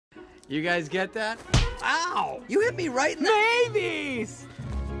You guys get that? Ow! You hit me right in the... Mavis!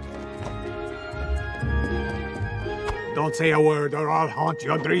 Don't say a word or I'll haunt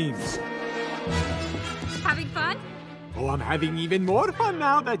your dreams. Having fun? Oh, I'm having even more fun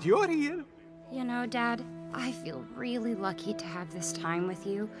now that you're here. You know, Dad, I feel really lucky to have this time with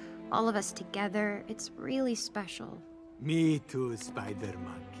you. All of us together, it's really special. Me too, Spider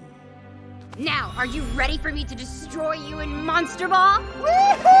Monkey. Now, are you ready for me to destroy you in Monster Ball?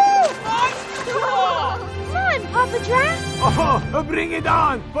 Woohoo! Monster Ball! Come on, Papa Drac. Oh, bring it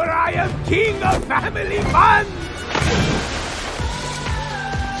on, for I am king of family fun!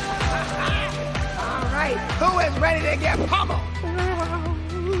 All right, who is ready to get pummeled?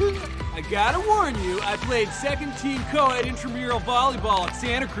 I gotta warn you, I played second team co-ed intramural volleyball at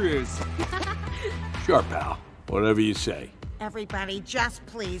Santa Cruz. Sure, pal. Whatever you say. Everybody, just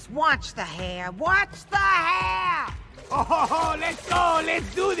please watch the hair. Watch the hair! Oh, let's go,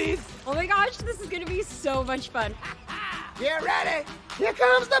 let's do this! Oh my gosh, this is gonna be so much fun. Get ready! Here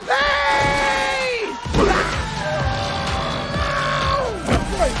comes the bass!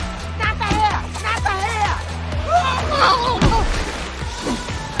 Not the hair! Not the hair!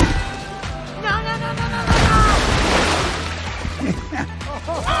 No, no, no, no, no, no, no!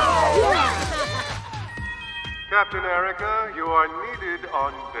 Captain Erika, you are needed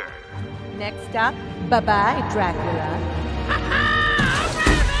on deck. Next up, bye-bye, Dracula.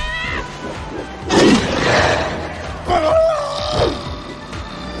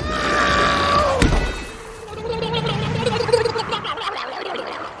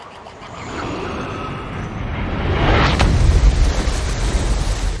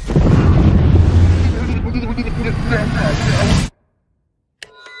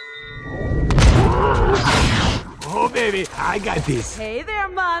 Oh, baby, I got this. Hey there,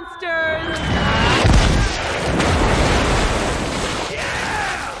 monsters!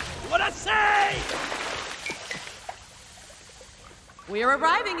 Yeah! What I say? We are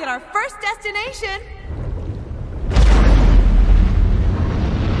arriving at our first destination.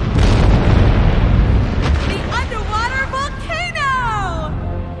 The underwater volcano!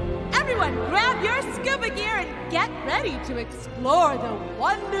 Everyone grab your scuba gear and get ready to explore the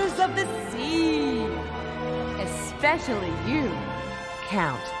wonders of the sea. Especially you,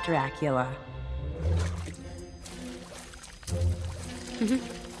 Count Dracula. You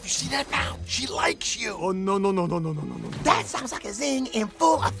see that now? She likes you. Oh, no, no, no, no, no, no, no, no. That sounds like a zing in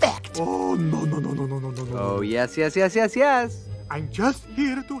full effect. Oh, no, no, no, no, no, no, no, no. Oh, yes, yes, yes, yes, yes. I'm just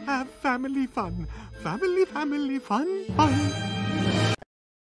here to have family fun. Family, family, fun, fun.